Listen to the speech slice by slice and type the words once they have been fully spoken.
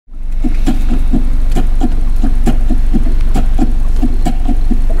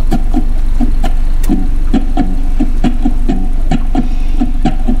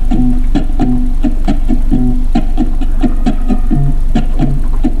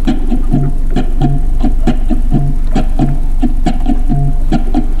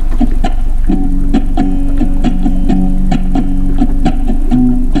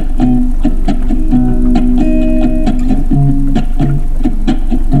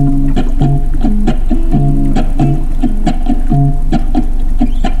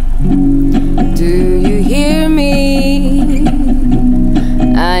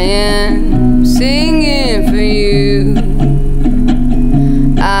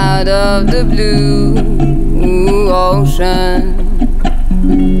out of the blue ocean,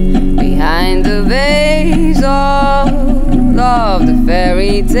 behind the veils of the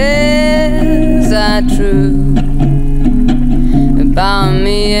fairy tales are true about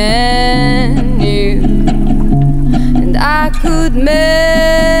me and you. And I could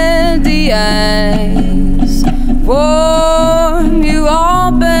melt the ice, warm you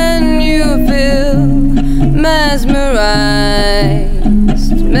up and you feel mesmerized,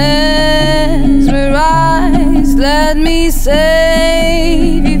 mesmerized. Let me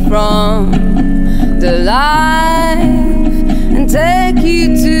save you from the life and take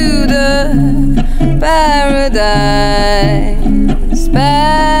you to the paradise,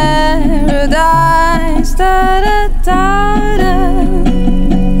 paradise. Da da da da,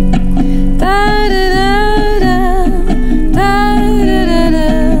 da da da da, da da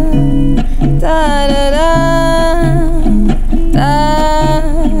da da, da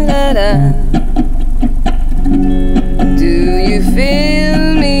da da. Do you feel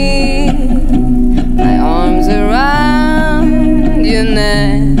me? My arms around your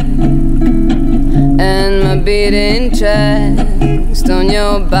neck and my beating chest on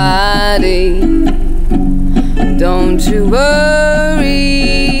your body. Don't you worry,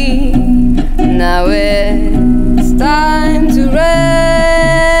 now it's time to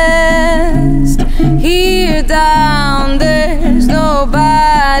rest. Here down there's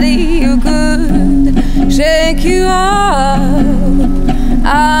nobody who could shake you up.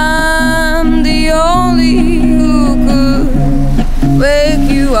 I'm the only who could wake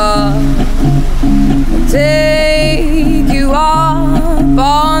you up, take you up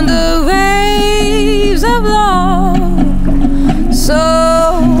on the waves of love,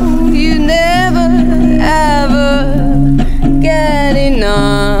 so you never ever get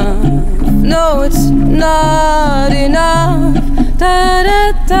enough. No, it's not enough. Da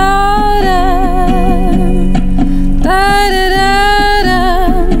da da da, da da da da,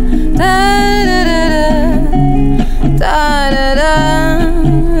 da da da da, da da da da.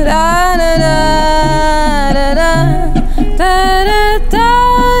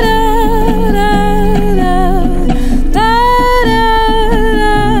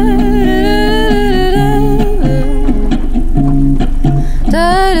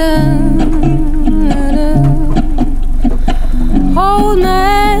 Hold my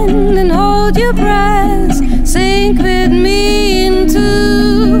hand and hold your breath, sink with me into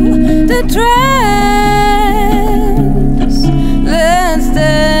the trance.